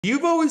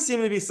You've always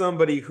seemed to be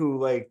somebody who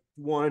like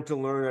wanted to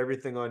learn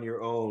everything on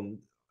your own,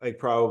 like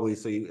probably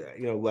so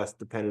less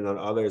dependent on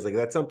others. Like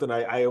that's something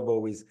I have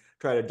always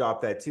tried to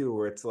adopt that too,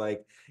 where it's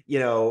like,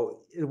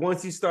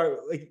 once you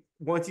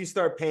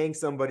start paying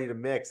somebody to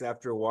mix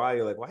after a while,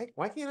 you're like,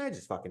 why can't I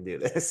just fucking do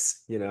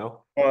this?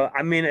 Well,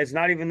 I mean, it's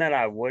not even that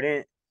I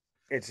wouldn't.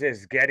 It's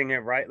just getting it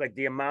right. Like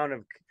the amount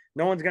of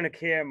no one's gonna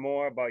care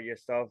more about your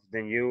stuff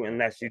than you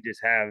unless you just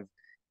have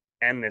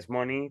endless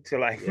money to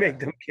like Yeah. make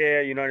them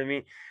care. You know what I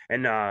mean?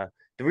 And the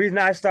reason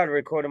I started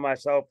recording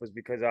myself was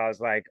because I was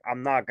like,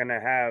 I'm not gonna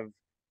have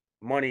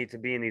money to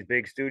be in these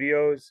big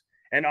studios.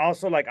 And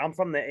also like I'm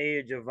from the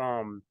age of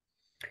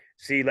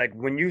see, like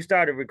when you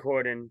started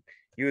recording,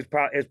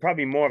 it's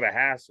probably more of a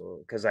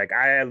hassle because like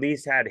I at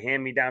least had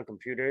hand-me-down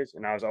computers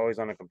and I was always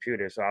on a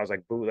computer. So I was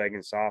like bootlegging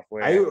I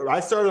software. I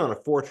started on a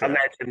 4 track.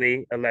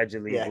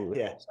 Allegedly Yeah, bootleg.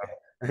 yeah,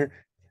 So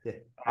yeah.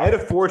 I had a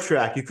 4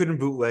 track. You couldn't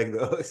bootleg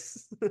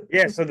those.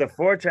 yeah, so the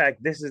 4 track,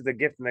 this is the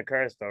gift and the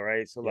curse though,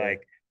 right? So Yeah,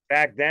 like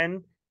back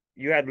then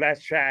you had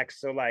less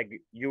tracks, so like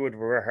you would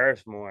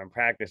rehearse more and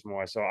practice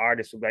more. So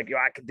artists would be like, yo,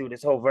 I could do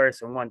this whole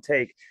verse in one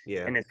take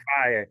yeah, and it's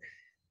fire.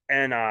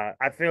 And I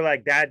feel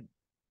like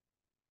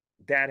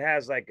that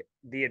has like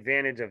the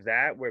advantage of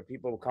that where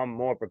people come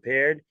more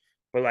prepared.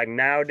 But like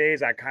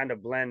nowadays, I kind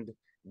of blend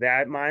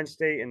that mind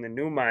state and the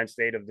new mind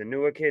state of the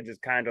newer kids is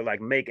kind of like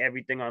make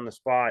everything on the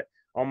spot,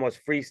 almost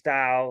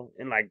freestyle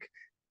and like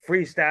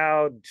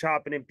freestyle,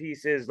 chopping in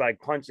pieces, like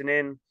punching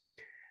in,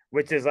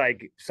 which is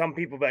like some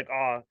people be like,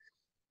 oh,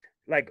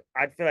 like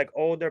I feel like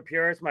older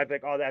purists might be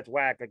like, oh, that's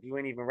whack. Like you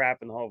ain't even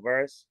rapping the whole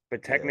verse.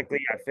 But yeah. technically,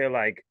 I feel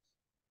like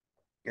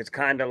it's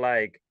kind of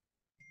like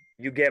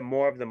you get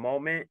more of the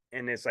moment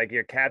and it's like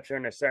you're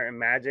capturing a certain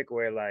magic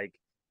where like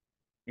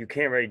you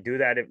can't really do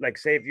that if like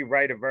say if you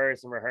write a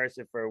verse and rehearse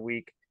it for a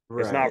week,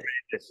 it's not Right.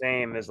 really the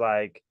same as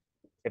like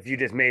if you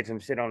just made some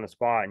shit on the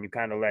spot and you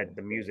kind of Yeah. let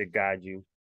the music guide you.